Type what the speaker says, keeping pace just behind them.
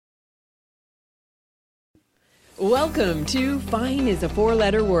Welcome to Fine is a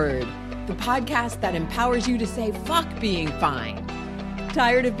Four-Letter Word, the podcast that empowers you to say fuck being fine.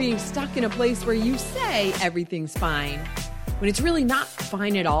 Tired of being stuck in a place where you say everything's fine when it's really not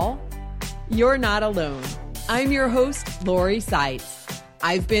fine at all? You're not alone. I'm your host, Lori Seitz.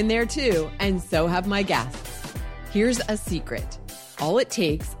 I've been there too, and so have my guests. Here's a secret. All it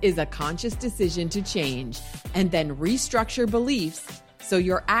takes is a conscious decision to change and then restructure beliefs so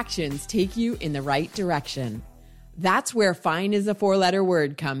your actions take you in the right direction. That's where Fine is a Four-Letter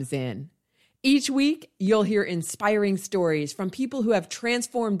Word comes in. Each week, you'll hear inspiring stories from people who have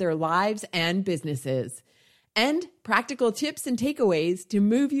transformed their lives and businesses, and practical tips and takeaways to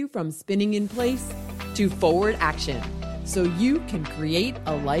move you from spinning in place to forward action so you can create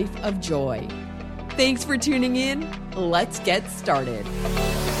a life of joy. Thanks for tuning in. Let's get started.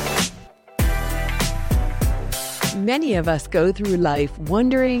 Many of us go through life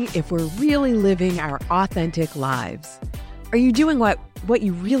wondering if we're really living our authentic lives. Are you doing what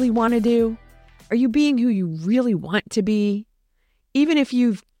you really want to do? Are you being who you really want to be? Even if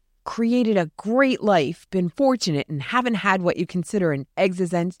you've created a great life, been fortunate, and haven't had what you consider an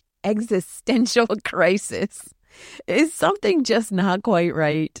existential crisis, is something just not quite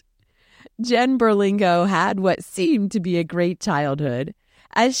right? Jen Berlingo had what seemed to be a great childhood.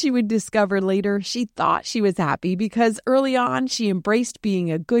 As she would discover later, she thought she was happy because early on she embraced being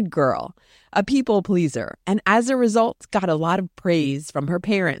a good girl, a people pleaser, and as a result got a lot of praise from her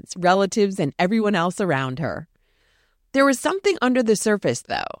parents, relatives, and everyone else around her. There was something under the surface,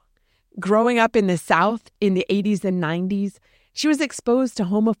 though. Growing up in the South in the 80s and 90s, she was exposed to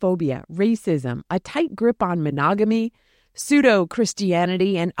homophobia, racism, a tight grip on monogamy,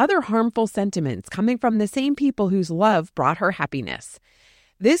 pseudo-Christianity, and other harmful sentiments coming from the same people whose love brought her happiness.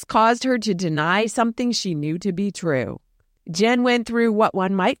 This caused her to deny something she knew to be true. Jen went through what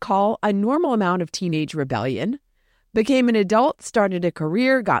one might call a normal amount of teenage rebellion, became an adult, started a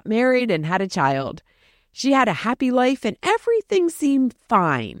career, got married, and had a child. She had a happy life and everything seemed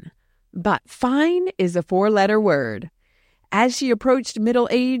fine. But fine is a four-letter word. As she approached middle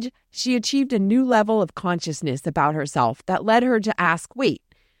age, she achieved a new level of consciousness about herself that led her to ask, wait,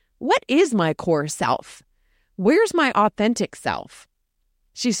 what is my core self? Where's my authentic self?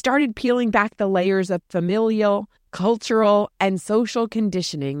 She started peeling back the layers of familial, cultural, and social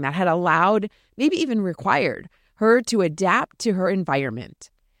conditioning that had allowed, maybe even required, her to adapt to her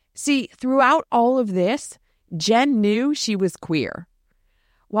environment. See, throughout all of this, Jen knew she was queer.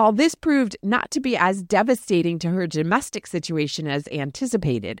 While this proved not to be as devastating to her domestic situation as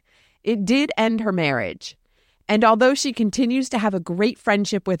anticipated, it did end her marriage. And although she continues to have a great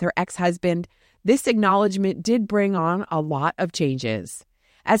friendship with her ex-husband, this acknowledgement did bring on a lot of changes.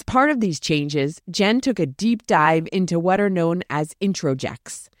 As part of these changes, Jen took a deep dive into what are known as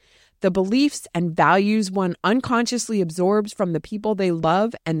introjects, the beliefs and values one unconsciously absorbs from the people they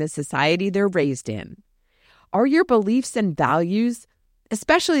love and the society they're raised in. Are your beliefs and values,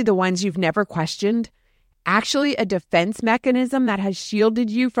 especially the ones you've never questioned, actually a defense mechanism that has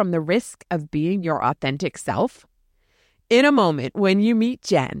shielded you from the risk of being your authentic self? In a moment, when you meet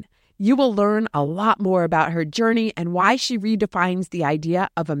Jen, you will learn a lot more about her journey and why she redefines the idea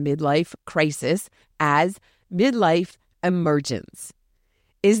of a midlife crisis as midlife emergence.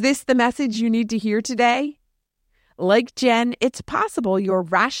 Is this the message you need to hear today? Like Jen, it's possible you're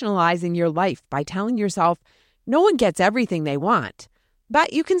rationalizing your life by telling yourself no one gets everything they want,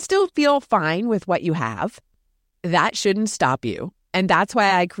 but you can still feel fine with what you have. That shouldn't stop you. And that's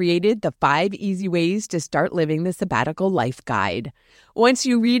why I created the 5 easy ways to start living the sabbatical life guide. Once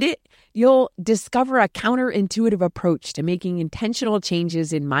you read it, you'll discover a counterintuitive approach to making intentional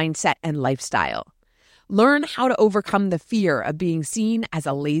changes in mindset and lifestyle. Learn how to overcome the fear of being seen as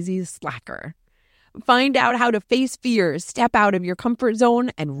a lazy slacker. Find out how to face fears, step out of your comfort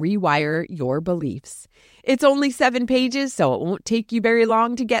zone, and rewire your beliefs. It's only 7 pages, so it won't take you very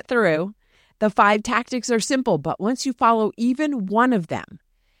long to get through. The 5 tactics are simple, but once you follow even one of them,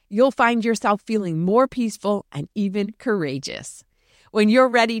 you'll find yourself feeling more peaceful and even courageous. When you're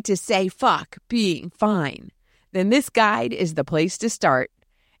ready to say fuck being fine, then this guide is the place to start.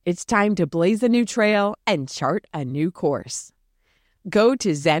 It's time to blaze a new trail and chart a new course. Go to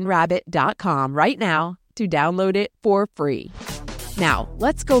zenrabbit.com right now to download it for free. Now,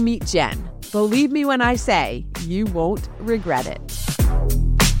 let's go meet Jen. Believe me when I say you won't regret it.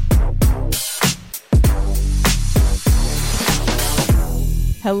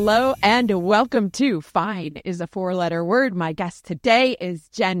 Hello and welcome to Fine is a Four-Letter Word. My guest today is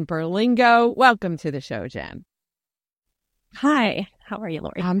Jen Berlingo. Welcome to the show, Jen. Hi, how are you,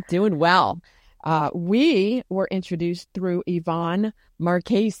 Lori? I'm doing well. We were introduced through Yvonne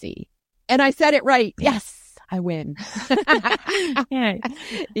Marchese. And I said it right. Yes, I win.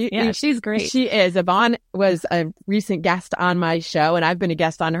 Yeah, she's great. She is. Yvonne was a recent guest on my show, and I've been a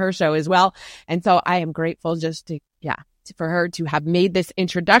guest on her show as well. And so I am grateful for her to have made this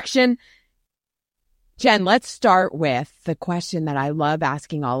introduction. Jen, let's start with the question that I love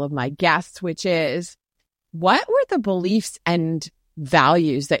asking all of my guests, which is, what were the beliefs and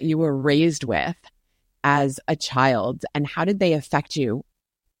values that you were raised with as a child, and how did they affect you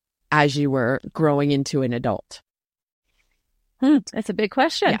as you were growing into an adult? That's a big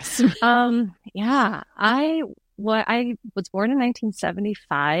question. Yes. Yeah, I was born in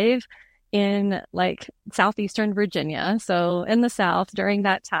 1975 in like southeastern Virginia. So in the South during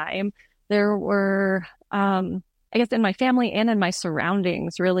that time, there were, I guess in my family and in my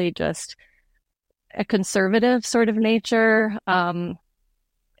surroundings, really just a conservative sort of nature,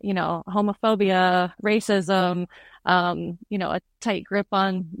 homophobia, racism, a tight grip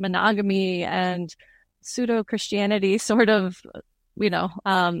on monogamy and pseudo-Christianity sort of,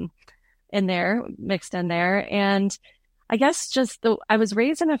 mixed in there. And I guess I was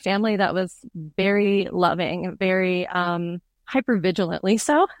raised in a family that was very loving, very hyper-vigilantly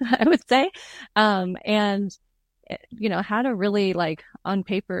so, I would say. And had a really on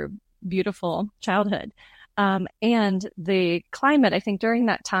paper, beautiful childhood. And the climate, I think during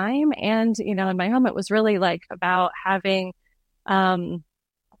that time and, in my home, it was really about having,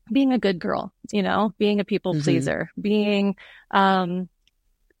 being a good girl, being a people pleaser, being,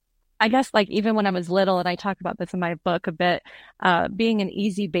 I guess even when I was little, and I talk about this in my book a bit, being an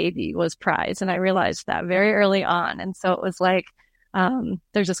easy baby was prized. And I realized that very early on. And so it was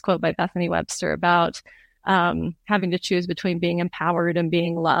there's this quote by Bethany Webster about, having to choose between being empowered and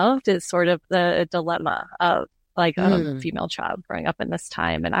being loved is sort of the dilemma of a female child growing up in this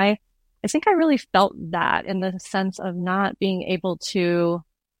time. And I think I really felt that in the sense of not being able to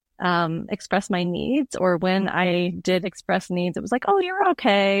express my needs, or when I did express needs, it was oh, you're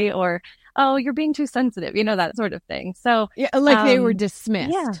okay, or oh, you're being too sensitive, that sort of thing. So yeah, they were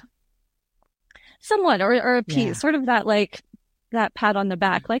dismissed. Yeah, somewhat, or appeased, sort of that that pat on the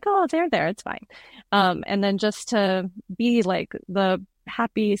back, oh, they're there, it's fine. And then just to be the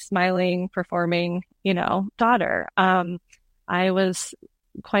happy, smiling, performing, daughter. I was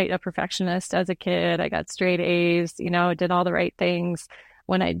quite a perfectionist as a kid. I got straight A's, did all the right things.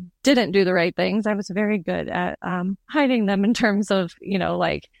 When I didn't do the right things, I was very good at hiding them in terms of,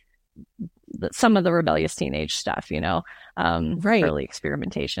 some of the rebellious teenage stuff, early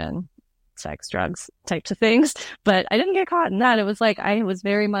experimentation, sex, drugs types of things. But I didn't get caught in that. It was I was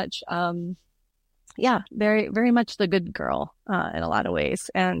very much, very, very much the good girl in a lot of ways,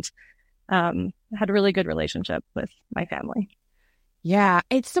 and had a really good relationship with my family. Yeah,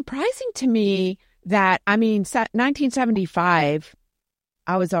 it's surprising to me that, 1975,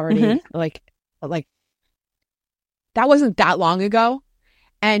 I was already that wasn't that long ago.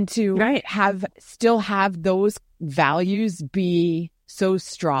 And to still have those values be so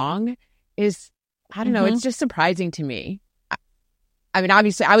strong is, I don't know, it's just surprising to me.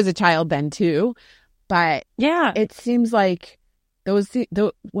 Obviously I was a child then too, but yeah, it seems like those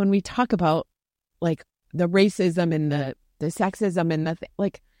when we talk about the racism and the sexism and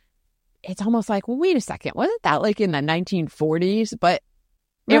it's almost well, wait a second, wasn't that in the 1940s? But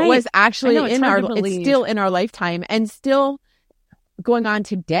it was actually it's still in our lifetime and still going on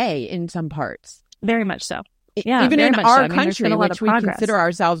today in some parts. Very much so. Yeah, even in our so. country, which we consider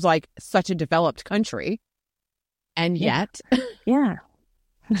ourselves such a developed country. And yet, yet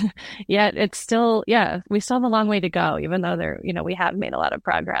it's still, we still have a long way to go, even though we have made a lot of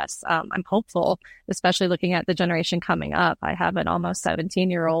progress. I'm hopeful, especially looking at the generation coming up. I have an almost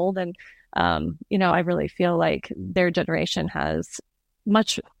 17-year-old, and, I really feel like their generation has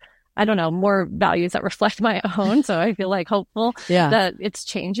much, more values that reflect my own. So I feel hopeful that it's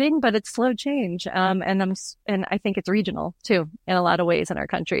changing, but it's slow change. And I think it's regional too, in a lot of ways in our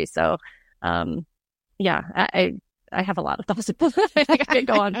country. So, I have a lot of thoughts about that. I think I could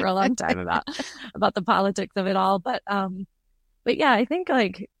go on for a long time about the politics of it all. But yeah, I think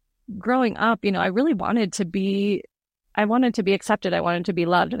growing up, I really wanted to be accepted. I wanted to be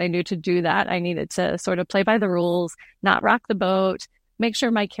loved. And I knew to do that, I needed to sort of play by the rules, not rock the boat, make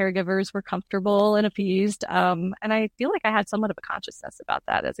sure my caregivers were comfortable and appeased. And I feel like I had somewhat of a consciousness about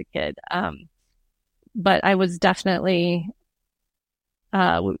that as a kid. But I was definitely,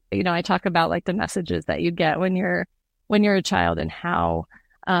 I talk about the messages that you get when you're a child and how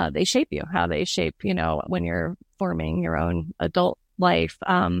they shape you, how they shape, when you're forming your own adult life.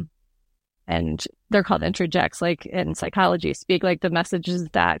 And they're called introjects, in psychology speak, the messages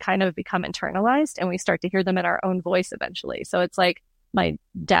that kind of become internalized, and we start to hear them in our own voice eventually. So it's my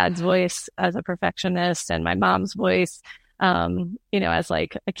dad's voice as a perfectionist and my mom's voice, as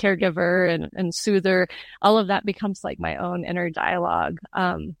like a caregiver and soother. All of that becomes like my own inner dialogue,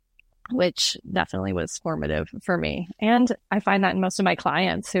 which definitely was formative for me. And I find that in most of my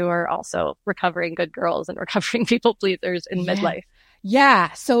clients who are also recovering good girls and recovering people pleasers in midlife.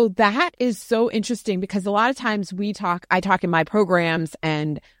 Yeah. So that is so interesting because a lot of times I talk in my programs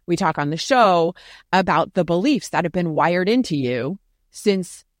and we talk on the show about the beliefs that have been wired into you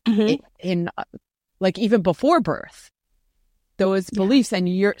since in like even before birth, those beliefs. And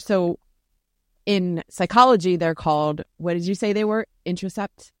so in psychology, they're called, what did you say they were?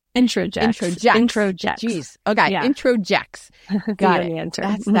 Introjects. Jeez. Okay. Yeah. Introjects. Got it.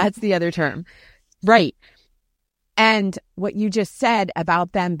 That's the other term. Right. And what you just said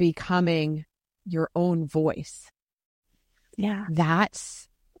about them becoming your own voice. Yeah. That's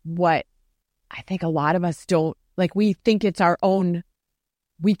what I think a lot of us don't like. We think it's our own.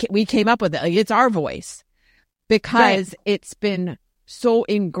 We came up with it. Like, it's our voice because it's been so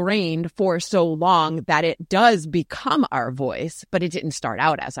ingrained for so long that it does become our voice, but it didn't start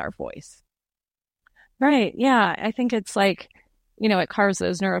out as our voice. Right. Yeah. I think it's like, it carves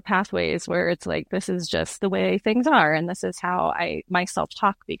those neural pathways where it's like, this is just the way things are. And this is how my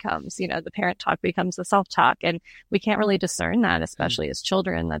self-talk becomes, the parent talk becomes the self-talk. And we can't really discern that, especially as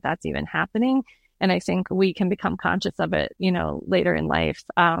children, that that's even happening. And I think we can become conscious of it, later in life.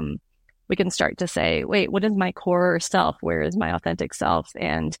 We can start to say, wait, what is my core self? Where is my authentic self?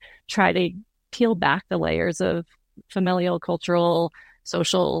 And try to peel back the layers of familial, cultural,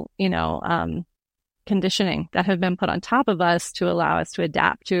 social, conditioning that have been put on top of us to allow us to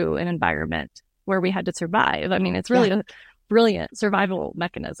adapt to an environment where we had to survive. I mean, it's really a brilliant survival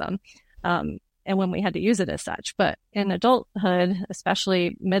mechanism. And when we had to use it as such, but in adulthood,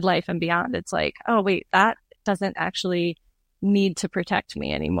 especially midlife and beyond, it's like, oh, wait, that doesn't actually need to protect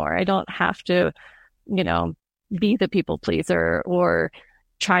me anymore. I don't have to, be the people pleaser or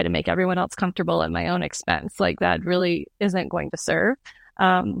try to make everyone else comfortable at my own expense. Like, that really isn't going to serve.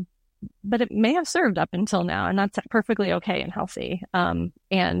 But it may have served up until now, and that's perfectly okay and healthy.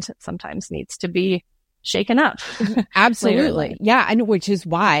 And sometimes needs to be shaken up. Absolutely. Yeah. And which is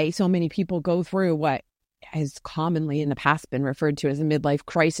why so many people go through what has commonly in the past been referred to as a midlife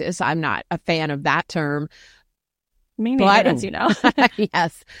crisis. I'm not a fan of that term. Me neither, as you know.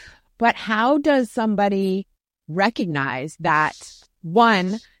 Yes. But how does somebody recognize that,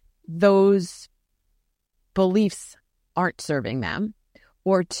 one, those beliefs aren't serving them,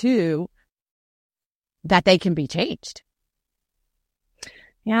 or two, that they can be changed?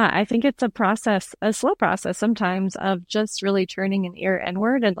 Yeah, I think it's a slow process sometimes of just really turning an ear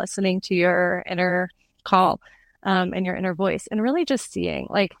inward and listening to your inner call and your inner voice, and really just seeing.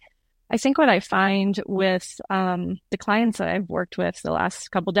 Like, I think what I find with the clients that I've worked with the last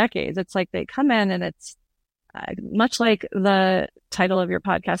couple decades, it's like they come in and it's much like the title of your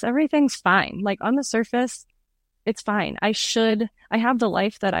podcast, everything's fine. Like, on the surface, it's fine. I have the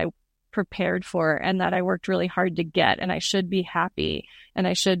life that I prepared for and that I worked really hard to get, and I should be happy and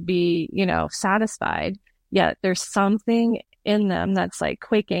I should be, satisfied. Yet there's something in them that's like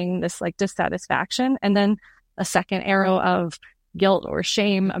quaking, this like dissatisfaction, and then a second arrow of guilt or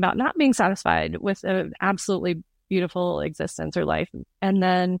shame about not being satisfied with an absolutely beautiful existence or life. And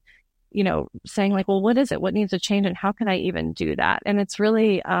then, saying like, well, what is it? What needs to change? And how can I even do that? And it's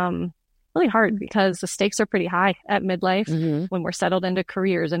really, really hard because the stakes are pretty high at midlife when we're settled into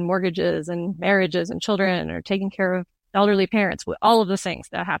careers and mortgages and marriages and children, or taking care of elderly parents, with all of the things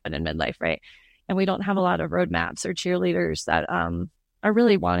that happen in midlife, right? And we don't have a lot of roadmaps or cheerleaders that are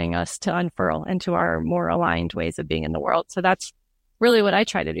really wanting us to unfurl into our more aligned ways of being in the world. So that's really what I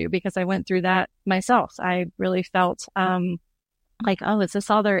try to do, because I went through that myself. I really felt like, oh, is this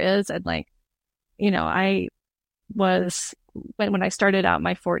all there is? And like, I was, when I started out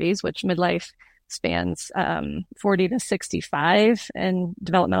my 40s, which midlife spans 40 to 65 in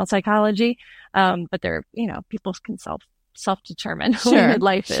developmental psychology. But there, people can self-determine what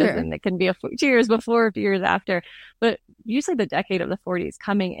midlife is, and it can be a few years before, a few years after. But usually the decade of the 40s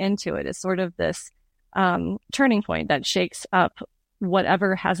coming into it is sort of this turning point that shakes up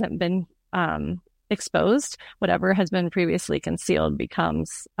whatever hasn't been exposed, whatever has been previously concealed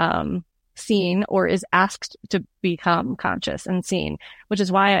becomes seen, or is asked to become conscious and seen, which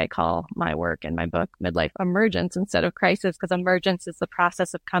is why I call my work in my book Midlife Emergence instead of crisis, because emergence is the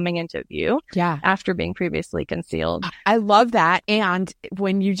process of coming into view after being previously concealed. I love that. And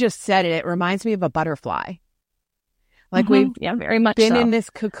when you just said it, it reminds me of a butterfly. Like we've very much been in this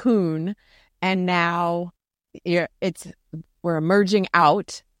cocoon, and now we're emerging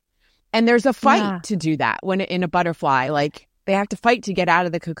out, and there's a fight to do that when in a butterfly. Like they have to fight to get out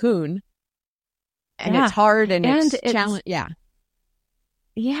of the cocoon. And it's hard and it's challenging. Yeah.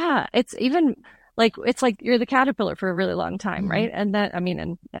 Yeah. It's even it's like you're the caterpillar for a really long time, right? And then, I mean,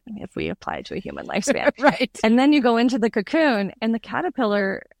 and if we apply it to a human lifespan, right. And then you go into the cocoon and the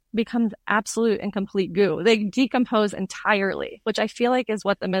caterpillar becomes absolute and complete goo. They decompose entirely, which I feel like is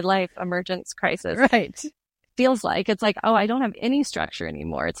what the midlife emergence crisis feels like. It's like, oh, I don't have any structure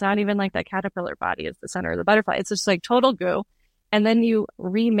anymore. It's not even like that caterpillar body is the center of the butterfly. It's just like total goo. And then you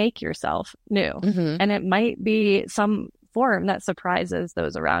remake yourself new. And it might be some form that surprises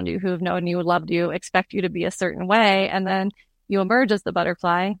those around you who have known you, loved you, expect you to be a certain way. And then you emerge as the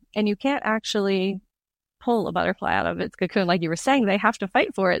butterfly, and you can't actually pull a butterfly out of its cocoon. Like you were saying, they have to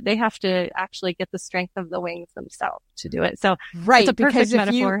fight for it. They have to actually get the strength of the wings themselves to do it. So it's a perfect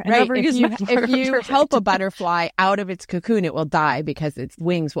metaphor. If you help a butterfly out of its cocoon, it will die because its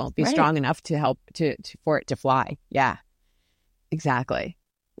wings won't be strong enough to help for it to fly. Yeah, exactly.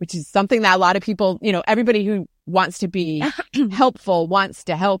 Which is something that a lot of people, everybody who wants to be helpful wants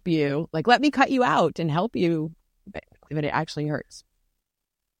to help you. Like, let me cut you out and help you, but it actually hurts.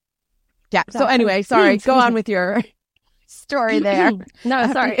 Yeah. So anyway, sorry. Go on with your story there.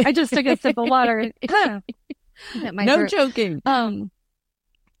 No, sorry. I just took a sip of water. No joking.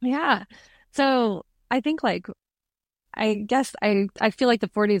 Yeah. So I think I guess I feel like the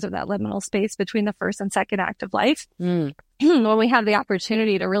 40s are that liminal space between the first and second act of life when we have the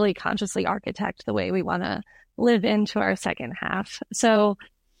opportunity to really consciously architect the way we want to live into our second half. So,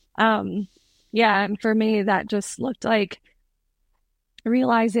 and for me, that just looked like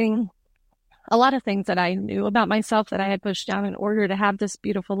realizing a lot of things that I knew about myself that I had pushed down in order to have this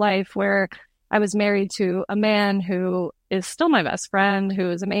beautiful life where I was married to a man who is still my best friend, who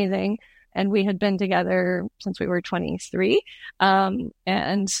is amazing. And we had been together since we were 23.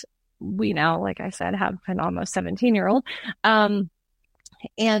 And we now, like I said, have an almost 17-year-old. And,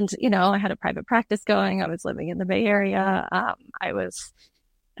 I had a private practice going. I was living in the Bay Area. I was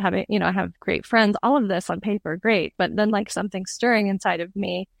having, I have great friends, all of this on paper, great. But then something stirring inside of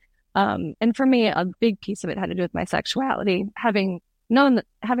me. And for me, a big piece of it had to do with my sexuality, having known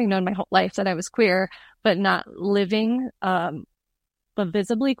my whole life that I was queer, but not living, a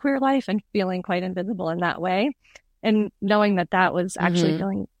visibly queer life and feeling quite invisible in that way. And knowing that was actually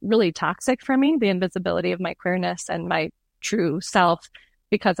feeling really toxic for me, the invisibility of my queerness and my true self,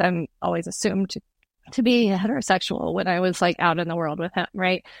 because I'm always assumed to be heterosexual when I was out in the world with him.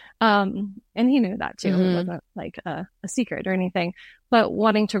 Right. And he knew that too. It wasn't a secret or anything, but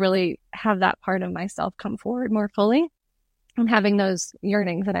wanting to really have that part of myself come forward more fully and having those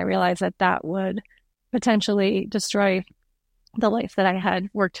yearnings. And I realized that would potentially destroy the life that I had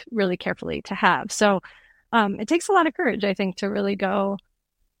worked really carefully to have. So it takes a lot of courage, I think, to really go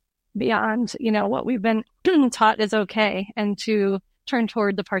beyond, what we've been taught is okay, and to turn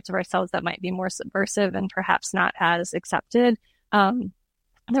toward the parts of ourselves that might be more subversive and perhaps not as accepted.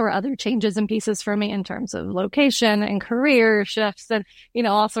 There were other changes and pieces for me in terms of location and career shifts and,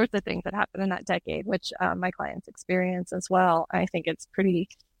 all sorts of things that happened in that decade, which my clients experience as well. I think it's pretty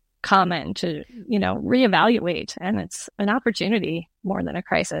common to, reevaluate, and it's an opportunity more than a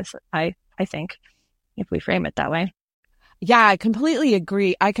crisis. I think if we frame it that way. Yeah, I completely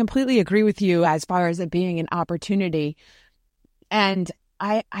agree. I completely agree with you as far as it being an opportunity. And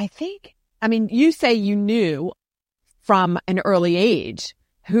I think, you say you knew from an early age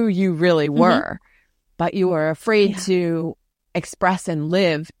who you really were, but you were afraid to express and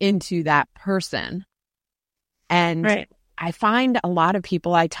live into that person. And I find a lot of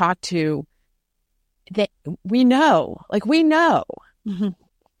people I talk to that we know.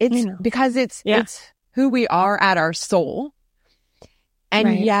 It's because it's who we are at our soul.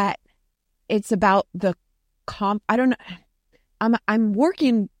 And yet it's about the I don't know. I'm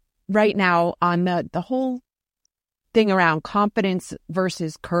working right now on the whole thing around confidence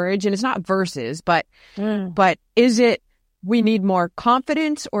versus courage. And it's not versus, but is it we need more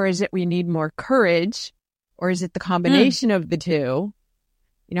confidence, or is it we need more courage? Or is it the combination of the two?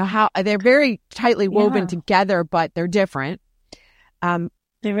 How they're very tightly woven together, but they're different.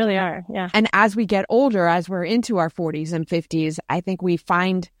 They really are. Yeah. And as we get older, as we're into our 40s and 50s, I think we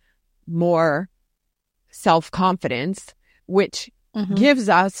find more self-confidence, which gives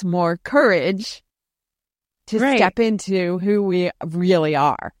us more courage to step into who we really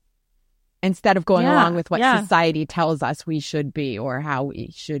are, instead of going along with what society tells us we should be or how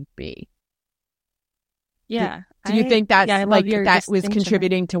we should be. Yeah. Do you think that's that was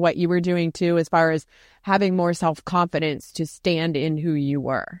contributing to what you were doing too, as far as having more self-confidence to stand in who you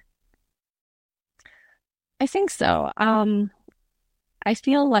were? I think so. I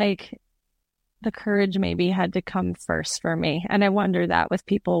feel like the courage maybe had to come first for me. And I wonder that with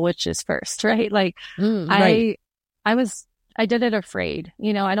people, which is first, right? Like right. I did it afraid.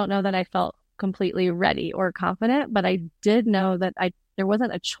 I don't know that I felt completely ready or confident, but I did know that there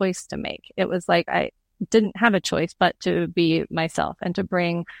wasn't a choice to make. It was like I didn't have a choice but to be myself and to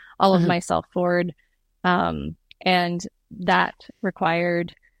bring all of myself forward. And that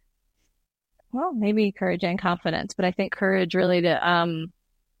required, well, maybe courage and confidence, but I think courage really to,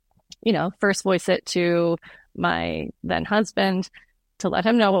 first voice it to my then husband to let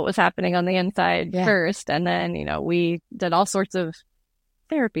him know what was happening on the inside first. And then, we did all sorts of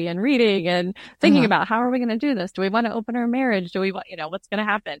therapy and reading and thinking about how are we going to do this? Do we want to open our marriage? Do we want, what's going to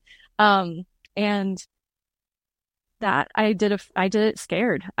happen? And that I did it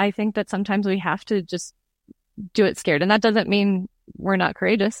scared. I think that sometimes we have to just do it scared. And that doesn't mean we're not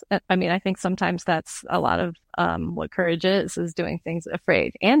courageous. I mean, I think sometimes that's a lot of what courage is doing things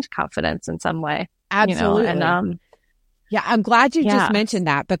afraid and confidence in some way. Absolutely. And yeah, I'm glad you just mentioned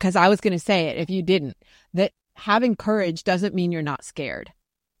that, because I was going to say it if you didn't, that having courage doesn't mean you're not scared.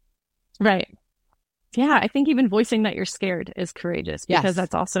 Right. Yeah, I think even voicing that you're scared is courageous, because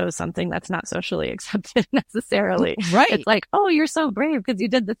that's also something that's not socially accepted necessarily. Right. It's like, oh, you're so brave because you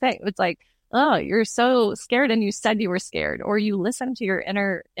did the thing. It's like, oh, you're so scared and you said you were scared, or you listened to your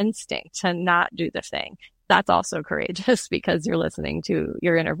inner instinct to not do the thing. That's also courageous because you're listening to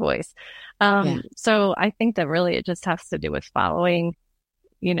your inner voice. So I think that really it just has to do with following,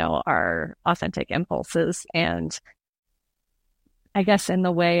 our authentic impulses, and I guess in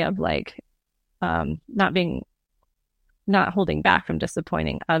the way of like, not holding back from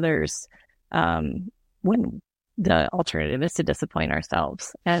disappointing others, when the alternative is to disappoint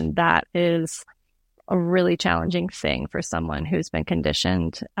ourselves. And that is a really challenging thing for someone who's been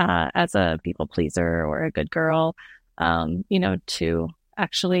conditioned as a people pleaser or a good girl, to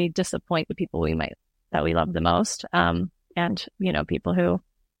actually disappoint the people that we love the most. And, people who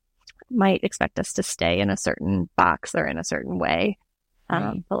might expect us to stay in a certain box or in a certain way.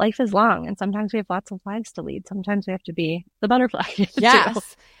 But life is long, and sometimes we have lots of lives to lead. Sometimes we have to be the butterfly.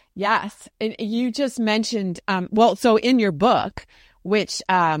 Yes. Yes. And you just mentioned, so in your book, which,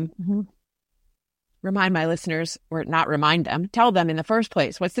 remind my listeners, or not remind them, tell them in the first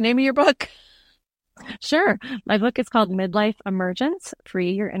place, what's the name of your book? Sure. My book is called Midlife Emergence,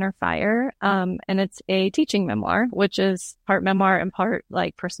 Free Your Inner Fire. And it's a teaching memoir, which is part memoir and part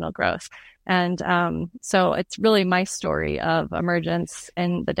like personal growth. And so it's really my story of emergence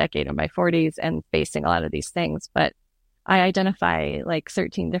in the decade of my 40s and facing a lot of these things. But I identify like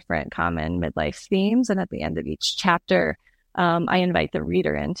 13 different common midlife themes. And at the end of each chapter, I invite the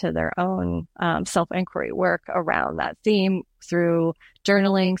reader into their own self-inquiry work around that theme through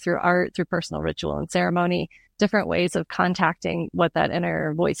journaling, through art, through personal ritual and ceremony, different ways of contacting what that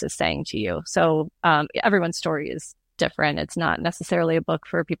inner voice is saying to you. So everyone's story is different. It's not necessarily a book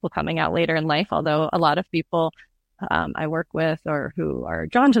for people coming out later in life, although a lot of people I work with or who are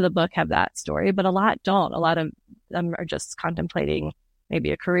drawn to the book have that story, but a lot don't. A lot of them are just contemplating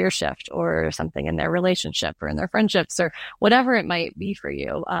maybe a career shift or something in their relationship or in their friendships or whatever it might be for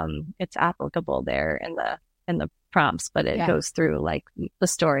you. It's applicable there in the prompts, but it goes through like the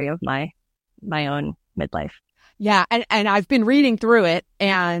story of my own midlife. Yeah. And I've been reading through it,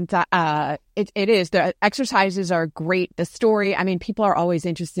 and it is, the exercises are great. The story, I mean, people are always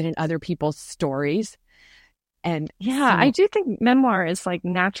interested in other people's stories. And I do think memoir is like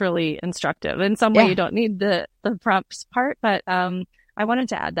naturally instructive. In some way, you don't need the prompts part, but I wanted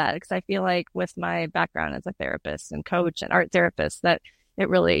to add that because I feel like with my background as a therapist and coach and art therapist, that it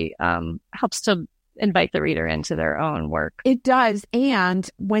really helps to invite the reader into their own work. It does. And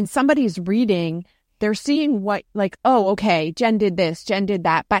when somebody's reading, they're seeing what, like, oh, okay, Jen did this, Jen did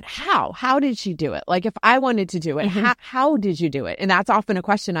that, but how? How did she do it? Like, if I wanted to do it, how did you do it? And that's often a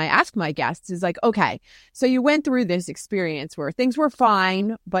question I ask my guests is like, okay, so you went through this experience where things were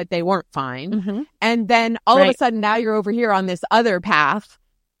fine, but they weren't fine. And then all of a sudden now you're over here on this other path,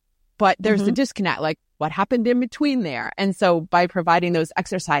 but there's a disconnect. Like, what happened in between there? And so by providing those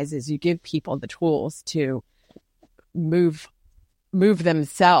exercises, you give people the tools to move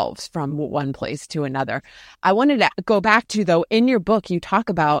themselves from one place to another. I wanted to go back to, though, in your book, you talk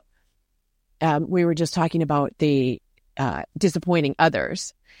about, we were just talking about the disappointing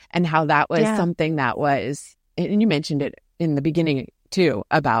others and how that was something that was, and you mentioned it in the beginning too,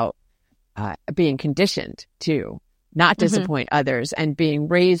 about being conditioned to not disappoint others and being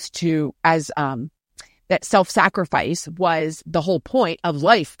raised to as that self-sacrifice was the whole point of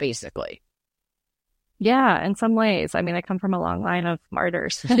life, basically. Yeah, in some ways. I mean, I come from a long line of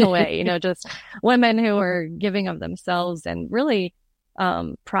martyrs in a way, just women who are giving of themselves and really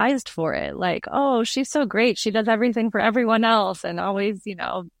prized for it. Like, oh, she's so great. She does everything for everyone else and always,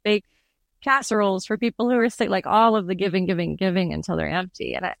 bake casseroles for people who are sick, like all of the giving until they're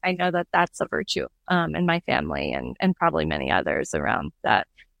empty. And I know that that's a virtue in my family and probably many others around that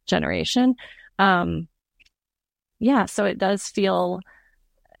generation. So it does feel,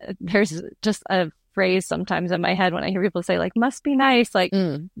 there's just a phrase sometimes in my head when I hear people say like, must be nice, like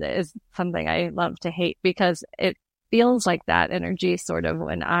is something I love to hate, because it feels like that energy sort of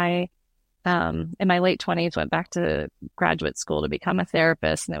when I in my late 20s went back to graduate school to become a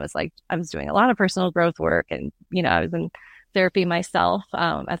therapist. And it was like I was doing a lot of personal growth work, and I was in therapy myself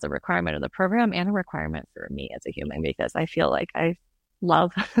as a requirement of the program and a requirement for me as a human, because I feel like I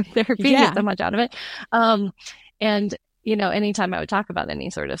love therapy, get so much out of it. And anytime I would talk about any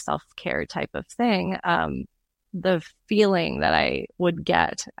sort of self-care type of thing, the feeling that I would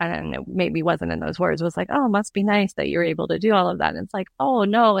get, and it maybe wasn't in those words, was like, oh, it must be nice that you're able to do all of that. And it's like, oh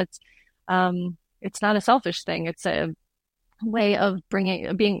no, it's not a selfish thing. It's a way of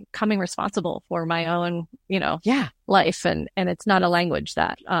becoming responsible for my own, life. And it's not a language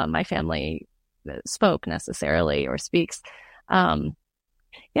that my family spoke necessarily or speaks. And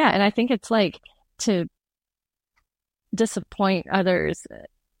I think it's like to disappoint others,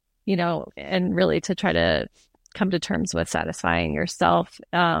 and really to try to come to terms with satisfying yourself.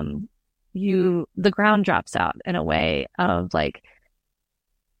 The ground drops out in a way of like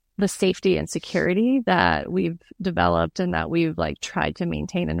the safety and security that we've developed and that we've like tried to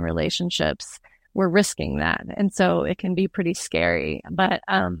maintain in relationships. We're risking that. And so it can be pretty scary. But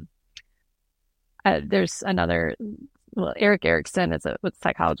there's another, Erik Erikson is a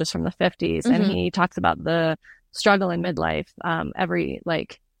psychologist from the 50s, and he talks about the struggle in midlife. Every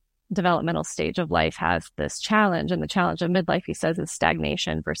like developmental stage of life has this challenge, and the challenge of midlife, he says, is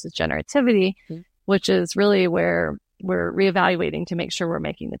stagnation versus generativity, which is really where we're reevaluating to make sure we're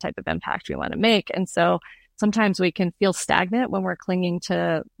making the type of impact we want to make. And so sometimes we can feel stagnant when we're clinging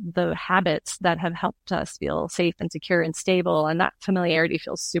to the habits that have helped us feel safe and secure and stable. And that familiarity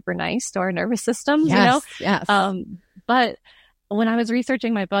feels super nice to our nervous systems, Yes. But when I was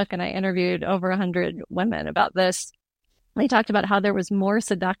researching my book and I interviewed over 100 women about this, they talked about how there was more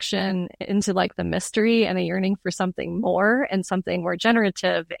seduction into like the mystery and a yearning for something more and something more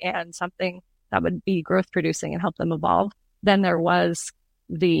generative and something that would be growth producing and help them evolve than there was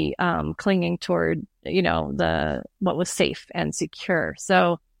the clinging toward, what was safe and secure.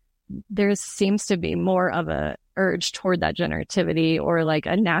 So there seems to be more of a urge toward that generativity, or like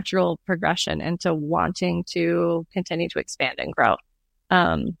a natural progression into wanting to continue to expand and grow.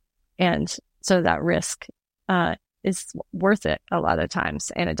 And so that risk is worth it a lot of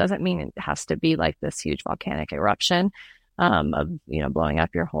times. And it doesn't mean it has to be like this huge volcanic eruption of, blowing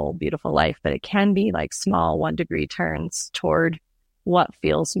up your whole beautiful life, but it can be like small 1-degree turns toward what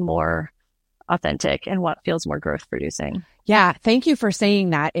feels more authentic and what feels more growth producing. Yeah. Thank you for saying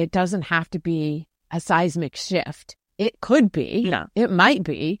that. It doesn't have to be a seismic shift. It could be, It might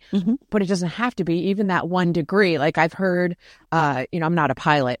be, but it doesn't have to be even that 1 degree. Like I've heard, I'm not a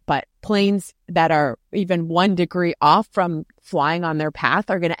pilot, but planes that are even 1 degree off from flying on their path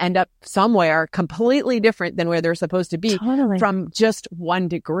are going to end up somewhere completely different than where they're supposed to be from just 1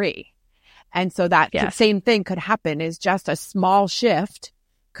 degree. And so that same thing could happen, is just a small shift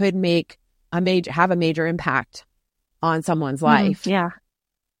could have a major impact on someone's life. Yeah.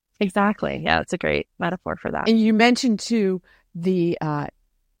 Exactly. Yeah, it's a great metaphor for that. And you mentioned too that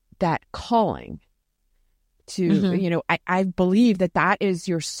calling to, I believe that is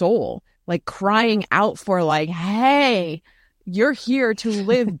your soul, like crying out for like, hey, you're here to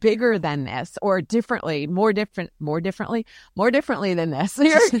live bigger than this, or differently, more differently than this.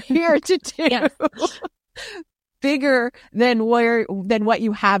 You're here to do bigger than what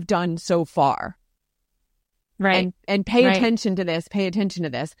you have done so far. Right. And pay attention to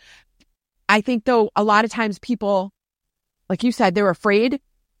this, I think though, a lot of times people, like you said, they're afraid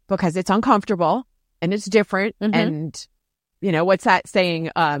because it's uncomfortable and it's different. And, what's that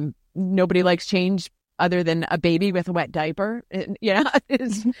saying? Nobody likes change other than a baby with a wet diaper. Yeah. They're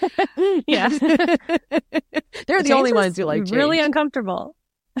the only ones who like change. Really uncomfortable.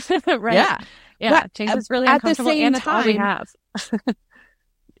 Right. Yeah. Yeah. Change is really uncomfortable. At the same and it's all we time,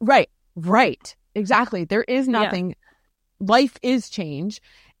 have. Right. Exactly. There is nothing. Life is change.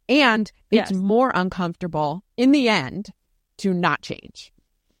 And it's more uncomfortable in the end to not change.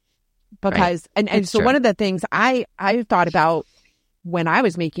 Because, and so true. One of the things I thought about when I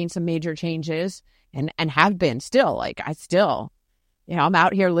was making some major changes and have been still, like I still, I'm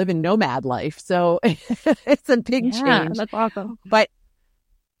out here living nomad life. So it's a big change. That's awesome. But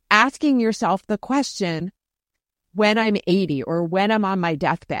asking yourself the question, when I'm 80 or when I'm on my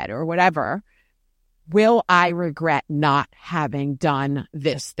deathbed or whatever, will I regret not having done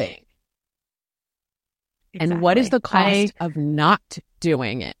this thing? Exactly. And what is the cost of not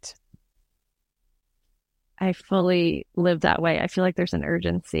doing it? I fully live that way. I feel like there's an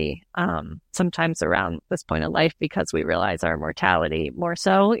urgency sometimes around this point of life because we realize our mortality more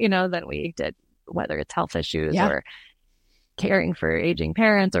so, than we did, whether it's health issues or caring for aging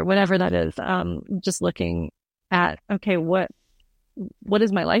parents or whatever that is. Just looking at, okay, what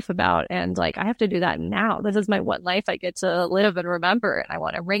is my life about? And like, I have to do that now. This is my one life I get to live and remember. And I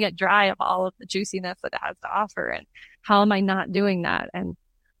want to wring it dry of all of the juiciness that it has to offer. And how am I not doing that? And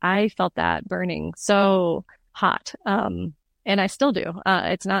I felt that burning so hot. And I still do.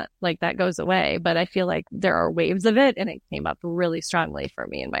 It's not like that goes away, but I feel like there are waves of it. And it came up really strongly for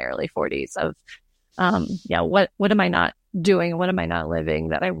me in my early 40s of, what am I not doing? What am I not living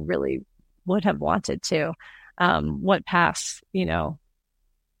that I really would have wanted to? What paths,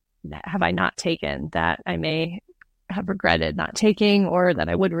 have I not taken that I may have regretted not taking or that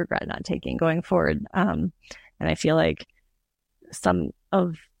I would regret not taking going forward? And I feel like some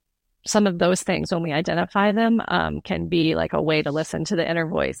of those things, when we identify them, can be like a way to listen to the inner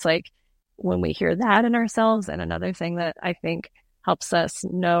voice. Like when we hear that in ourselves. And another thing that I think helps us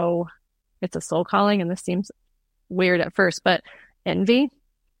know it's a soul calling, and this seems weird at first, but envy.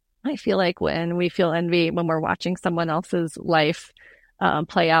 I feel like when we feel envy, when we're watching someone else's life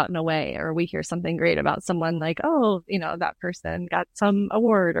play out in a way, or we hear something great about someone like, oh, that person got some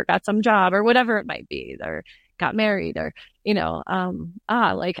award or got some job or whatever it might be, or got married or,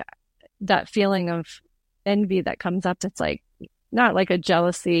 like that feeling of envy that comes up. It's like, not like a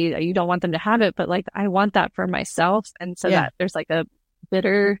jealousy, you don't want them to have it, but like, I want that for myself. And so that there's like a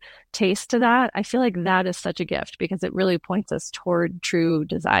bitter taste to that. I feel like that is such a gift because it really points us toward true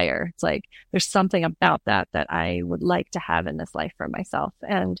desire. It's like there's something about that I would like to have in this life for myself.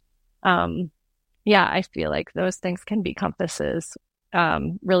 And I feel like those things can be compasses,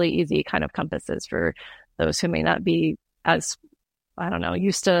 really easy kind of compasses for those who may not be as,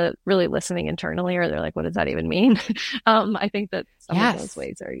 used to really listening internally, or they're like, what does that even mean? I think that some of those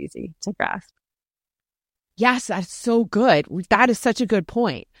ways are easy to grasp. Yes, that's so good. That is such a good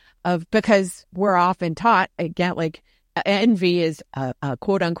point because we're often taught, again, like envy is a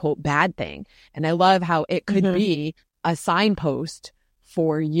quote unquote bad thing. And I love how it could be a signpost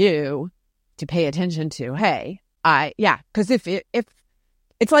for you to pay attention to. Hey, because if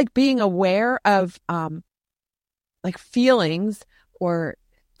it's like being aware of like feelings or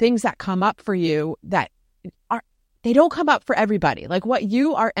things that come up for you that they don't come up for everybody. Like what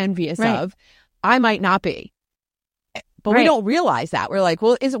you are envious of, I might not be, but we don't realize that. We're like,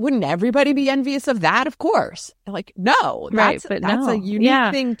 well, wouldn't everybody be envious of that? Of course. Like, no, that's a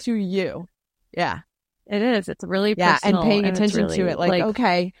unique thing to you. Yeah, it is. It's really personal, and paying attention to it. Like,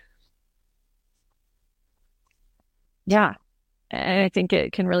 okay. Yeah. And I think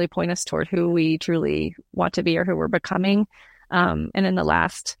it can really point us toward who we truly want to be or who we're becoming. And in the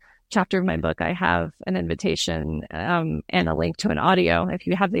last chapter of my book, I have an invitation and a link to an audio. If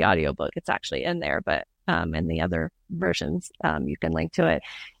you have the audio book, it's actually in there, but in the other versions, you can link to it.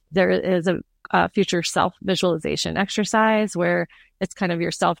 There is a future self visualization exercise where it's kind of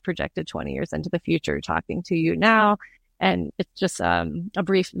yourself projected 20 years into the future, talking to you now. And it's just a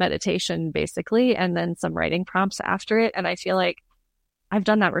brief meditation, basically, and then some writing prompts after it. And I feel like I've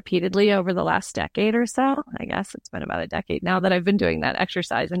done that repeatedly over the last decade or so. I guess it's been about a decade now that I've been doing that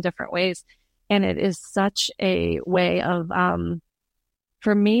exercise in different ways. And it is such a way of,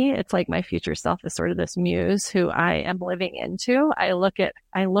 for me, it's like my future self is sort of this muse who I am living into. I look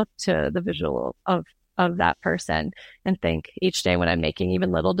to the visual of that person and think each day when I'm making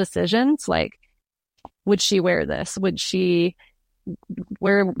even little decisions, like, would she wear this?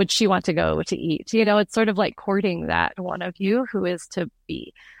 Where would she want to go to eat? It's sort of like courting that one of you who is to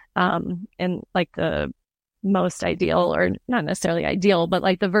be, and like the most ideal, or not necessarily ideal, but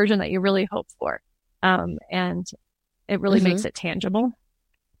like the version that you really hope for. And it really makes it tangible.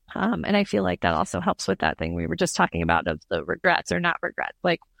 And I feel like that also helps with that thing we were just talking about of the regrets or not regrets.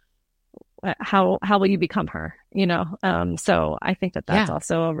 Like, how will you become her? So I think that's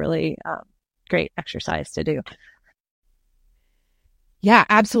also a really great exercise to do. Yeah,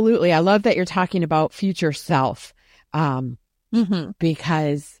 absolutely. I love that you're talking about future self,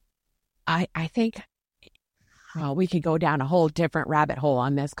 because I think, well, we could go down a whole different rabbit hole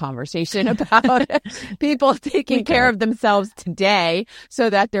on this conversation about people taking care of themselves today so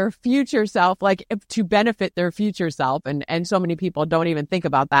that their future self, like to benefit their future self. And so many people don't even think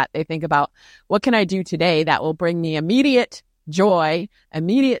about that. They think about, what can I do today that will bring me immediate joy,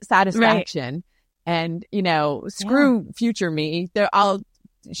 immediate satisfaction? and, screw future me.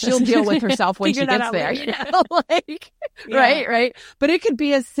 She'll deal with herself when she gets there. Right. But it could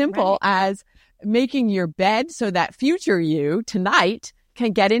be as simple as making your bed so that future you tonight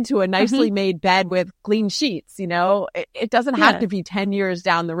can get into a nicely made bed with clean sheets. It doesn't have to be 10 years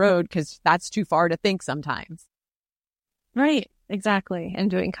down the road, because that's too far to think sometimes. Right. Exactly.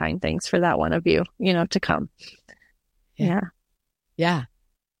 And doing kind things for that one of you, to come. Yeah. Yeah,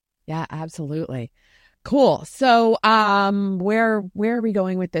 absolutely. Cool. So, where are we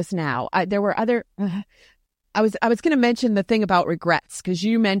going with this now? There were other, I was going to mention the thing about regrets, because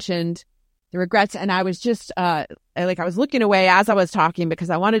you mentioned the regrets, and I was just, I was looking away as I was talking, because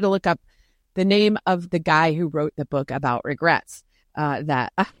I wanted to look up the name of the guy who wrote the book about regrets,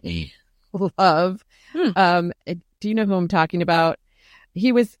 that I love. Do you know who I'm talking about?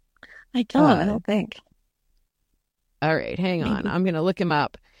 He was, I don't think. All right, hang on. I'm going to look him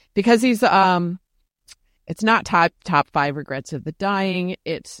up, because he's, it's not top 5 regrets of the dying.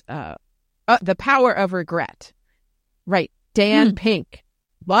 It's The Power of Regret. Right. Dan Pink.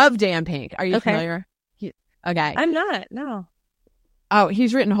 Love Dan Pink. Are you familiar? Okay. I'm not. No. Oh,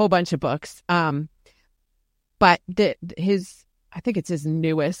 he's written a whole bunch of books. But I think it's his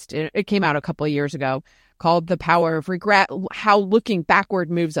newest. It came out a couple of years ago, called The Power of Regret, how looking backward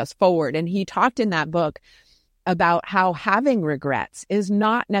moves us forward. And he talked in that book about how having regrets is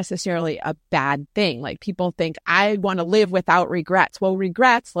not necessarily a bad thing. Like, people think, I want to live without regrets. Well,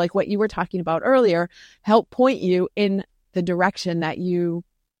 regrets, like what you were talking about earlier, help point you in the direction that you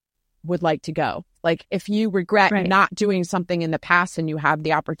would like to go. Like, if you regret not doing something in the past and you have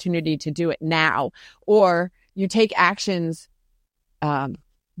the opportunity to do it now, or you take actions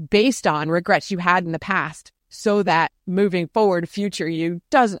based on regrets you had in the past, so that moving forward, future you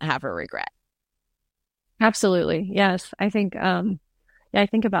doesn't have a regret. Absolutely. Yes. I think, I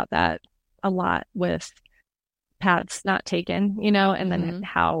think about that a lot with paths not taken, and then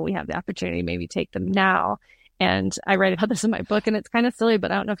how we have the opportunity to maybe take them now. And I write about this in my book, and it's kind of silly,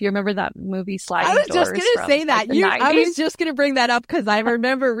 but I don't know if you remember that movie Sliding Doors. I was just going to say that. I was just going to bring that up, because I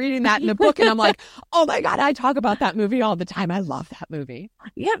remember reading that in the book, and I'm like, oh my God, I talk about that movie all the time. I love that movie.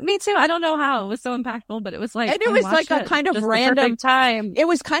 Yeah, me too. I don't know how it was so impactful, but it was like, and it was like a kind of random time. It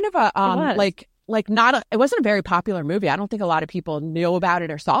was kind of a, it wasn't a very popular movie. I don't think a lot of people knew about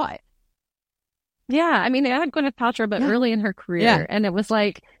it or saw it. Yeah. I mean, it had Gwyneth Paltrow, but early in her career. Yeah. And it was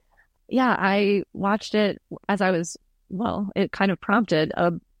like, I watched it as I was, it kind of prompted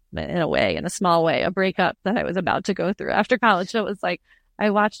in a small way, a breakup that I was about to go through after college. So it was like, I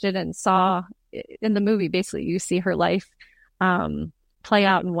watched it and saw in the movie, basically you see her life, play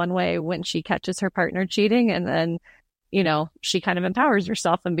out in one way when she catches her partner cheating. And then, she kind of empowers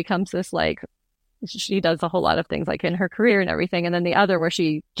herself and becomes this, like, she does a whole lot of things like in her career and everything. And then the other where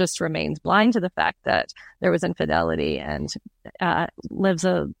she just remains blind to the fact that there was infidelity, and lives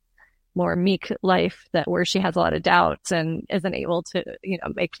a more meek life where she has a lot of doubts and isn't able to,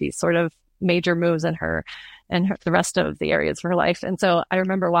 make these sort of major moves in her and the rest of the areas of her life. And so I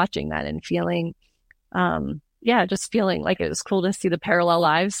remember watching that and feeling, just feeling like it was cool to see the parallel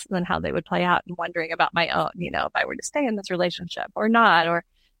lives and how they would play out, and wondering about my own, if I were to stay in this relationship or not, or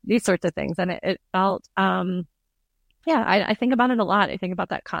these sorts of things. And it felt, I think about it a lot. I think about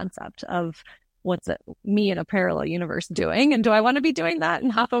that concept of what's it, me in a parallel universe doing, and do I want to be doing that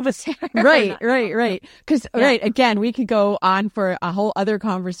and hop over there? Right. Because again, we could go on for a whole other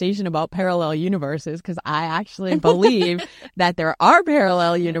conversation about parallel universes, because I actually believe that there are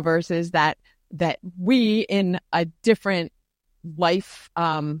parallel universes that we, in a different life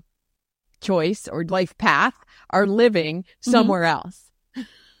choice or life path, are living somewhere else.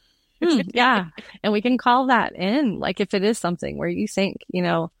 Yeah. And we can call that in, like, if it is something where you think,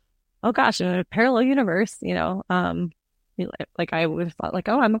 oh gosh, in a parallel universe, like I would have thought, like,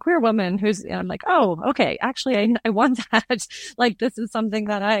 oh, I'm a queer woman and I'm like, oh, okay, actually I want that. Like, this is something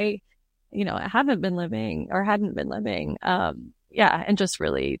that I haven't been living or hadn't been living. And just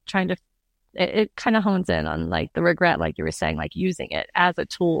really trying to, it kind of hones in on, like, the regret, like you were saying, like using it as a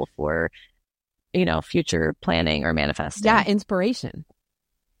tool for, future planning or manifesting. Yeah. Inspiration.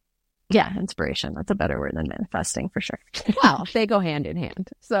 Yeah, inspiration. That's a better word than manifesting, for sure. Well, they go hand in hand.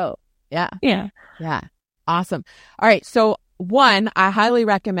 So, yeah. Yeah. Awesome. All right. So, one, I highly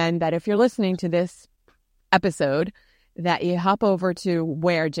recommend that if you're listening to this episode, that you hop over to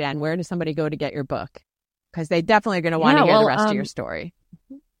where does somebody go to get your book? Because they definitely are going to want to hear the rest of your story.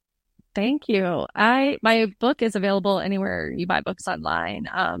 Thank you. My book is available anywhere you buy books online,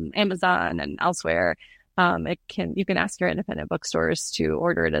 Amazon and elsewhere. You can ask your independent bookstores to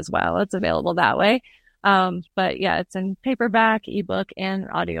order it as well. It's available that way. But yeah, it's in paperback, ebook, and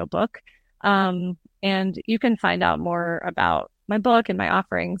audiobook. And you can find out more about my book and my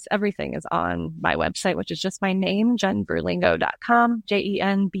offerings. Everything is on my website, which is just my name, jenberlingo.com,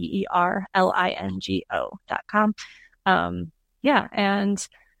 JenBerlingo.com. Yeah. And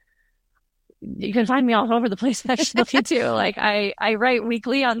you can find me all over the place, actually, too. Like I write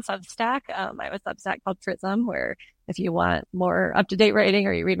weekly on Substack. I have a Substack called Prism, where if you want more up-to-date writing,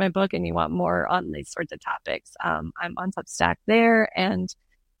 or you read my book and you want more on these sorts of topics, I'm on Substack there. And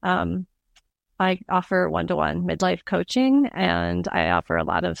I offer one-to-one midlife coaching, and I offer a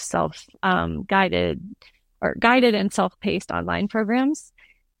lot of guided and self-paced online programs.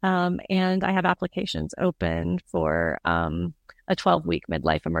 And I have applications open for a 12-week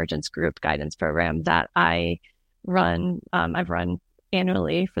Midlife Emergence group guidance program that I run. I've run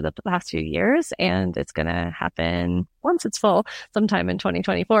annually for the last few years, and it's going to happen once it's full sometime in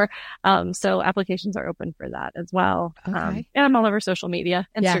 2024. So applications are open for that as well. Okay. And I'm all over social media.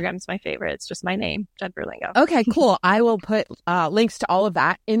 Instagram's my favorite. It's just my name, Jen Berlingo. Okay, cool. I will put links to all of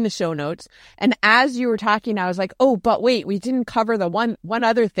that in the show notes. And as you were talking, I was like, oh, but wait, we didn't cover the one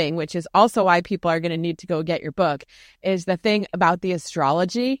other thing, which is also why people are going to need to go get your book, is the thing about the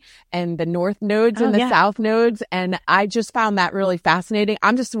astrology and the north nodes and the south nodes. And I just found that really fascinating.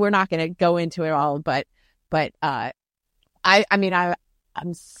 We're not going to go into it all, but I'm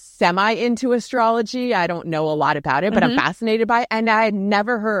semi into astrology. I don't know a lot about it, but I'm fascinated by it. And I had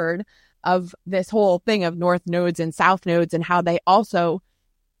never heard of this whole thing of north nodes and south nodes, and how they also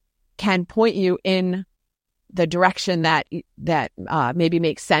can point you in the direction that maybe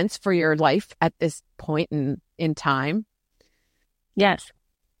makes sense for your life at this point in time. Yes.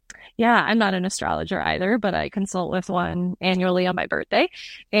 Yeah, I'm not an astrologer either, but I consult with one annually on my birthday,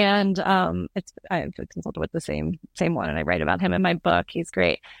 and I've consulted with the same one, and I write about him in my book. He's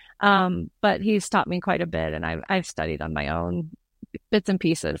great, but he's taught me quite a bit, and I've studied on my own bits and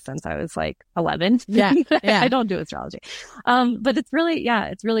pieces since I was like 11. Yeah. I don't do astrology, but it's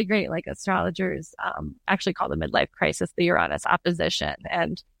really great. Like astrologers actually call the midlife crisis the Uranus opposition,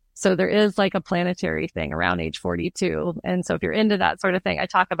 and so there is like a planetary thing around age 42. And so if you're into that sort of thing, I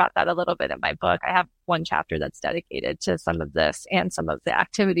talk about that a little bit in my book. I have one chapter that's dedicated to some of this, and some of the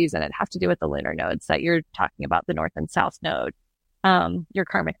activities in it have to do with the lunar nodes that you're talking about, the north and south node, your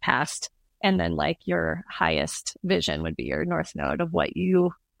karmic past, and then like your highest vision would be your north node of what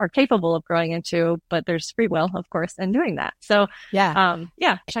you are capable of growing into, but there's free will, of course, in doing that. So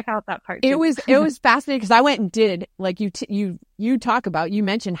check out that part too. It was fascinating because I went and did, like you talk about, you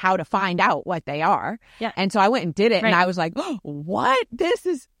mentioned how to find out what they are. Yeah. And so I went and did it, and I was like, oh, what? This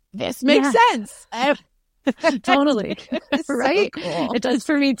makes sense. Totally. Right? So cool. It does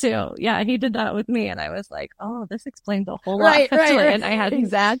for me too. Yeah, he did that with me, and I was like, oh, this explains a whole lot. Right. And I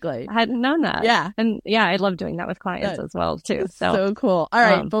hadn't known that. Yeah. And I love doing that with clients as well too. So cool. All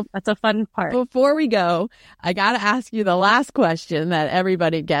right. That's a fun part. Before we go, I got to ask you the last question that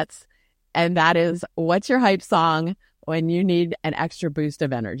everybody gets, and that is, what's your hype song when you need an extra boost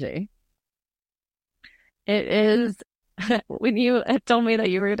of energy? It is when you had told me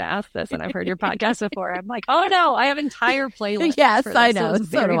that you were going to ask this, and I've heard your podcast before, I'm like, oh no, I have entire playlists. Yes, for this. I know. So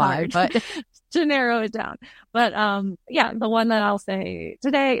so do I, but to narrow it down. But the one that I'll say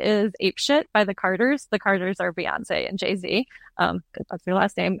today is Ape Shit by the Carters. The Carters are Beyonce and Jay-Z. That's their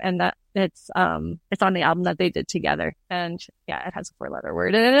last name, and that it's on the album that they did together. And it has a 4-letter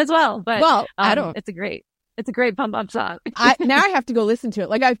word in it as well. But it's a great pump up song. Now I have to go listen to it.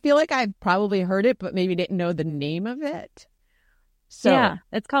 Like, I feel like I've probably heard it, but maybe didn't know the name of it. So yeah,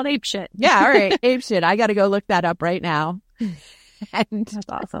 it's called Ape Shit. Yeah, all right, Ape Shit. I got to go look that up right now. And that's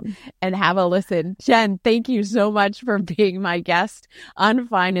awesome. And have a listen. Jen, thank you so much for being my guest on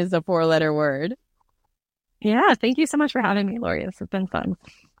Fine is a 4-letter word. Yeah, thank you so much for having me, Lori. This has been fun.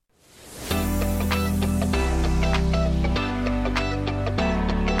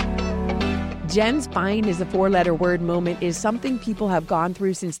 Jen's Fine is a 4-letter word moment is something people have gone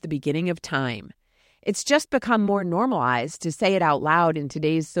through since the beginning of time. It's just become more normalized to say it out loud in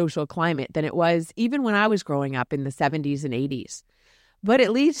today's social climate than it was even when I was growing up in the 70s and 80s. But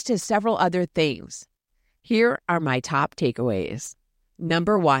it leads to several other things. Here are my top takeaways.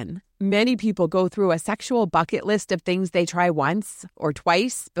 Number 1, many people go through a sexual bucket list of things they try once or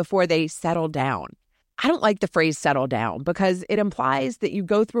twice before they settle down. I don't like the phrase settle down because it implies that you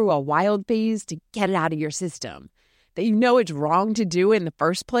go through a wild phase to get it out of your system, that you know it's wrong to do in the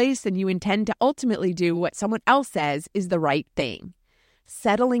first place and you intend to ultimately do what someone else says is the right thing.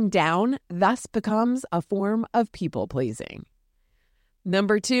 Settling down thus becomes a form of people pleasing.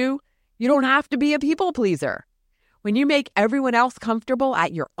 Number 2, you don't have to be a people pleaser. When you make everyone else comfortable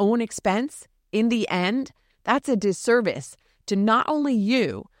at your own expense, in the end, that's a disservice to not only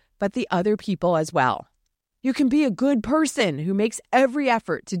you, but the other people as well. You can be a good person who makes every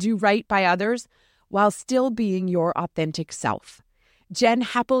effort to do right by others while still being your authentic self. Jen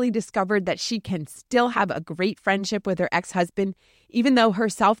happily discovered that she can still have a great friendship with her ex-husband, even though her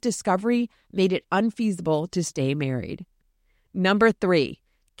self-discovery made it unfeasible to stay married. Number 3,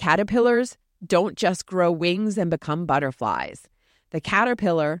 caterpillars don't just grow wings and become butterflies. The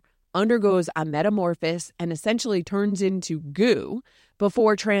caterpillar undergoes a metamorphosis and essentially turns into goo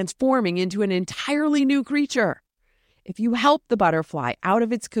before transforming into an entirely new creature. If you help the butterfly out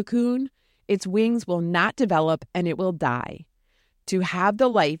of its cocoon, its wings will not develop and it will die. To have the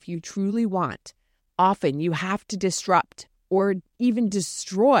life you truly want, often you have to disrupt or even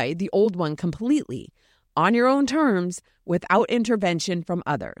destroy the old one completely on your own terms without intervention from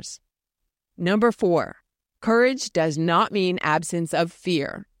others. Number 4, courage does not mean absence of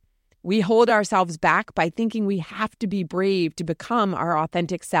fear. We hold ourselves back by thinking we have to be brave to become our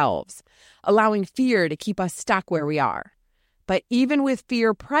authentic selves, allowing fear to keep us stuck where we are. But even with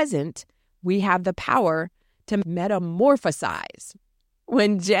fear present, we have the power to metamorphosize.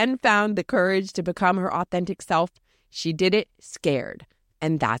 When Jen found the courage to become her authentic self, she did it scared,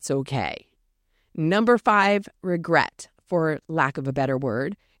 and that's okay. Number 5, regret, for lack of a better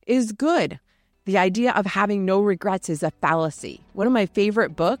word, is good. The idea of having no regrets is a fallacy. One of my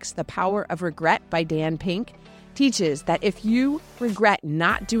favorite books, The Power of Regret by Dan Pink, teaches that if you regret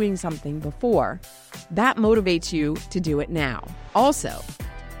not doing something before, that motivates you to do it now. Also,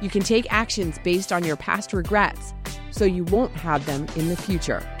 you can take actions based on your past regrets so you won't have them in the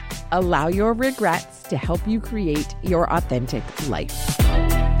future. Allow your regrets to help you create your authentic life.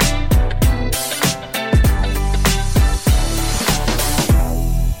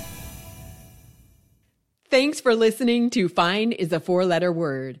 Thanks for listening to Fine is a 4-letter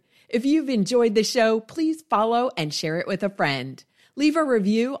word. If you've enjoyed the show, please follow and share it with a friend. Leave a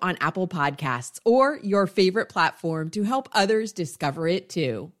review on Apple Podcasts or your favorite platform to help others discover it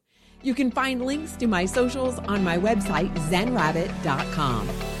too. You can find links to my socials on my website, zenrabbit.com.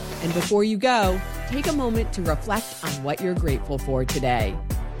 And before you go, take a moment to reflect on what you're grateful for today.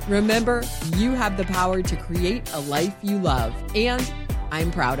 Remember, you have the power to create a life you love, and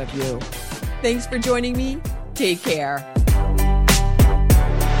I'm proud of you. Thanks for joining me. Take care.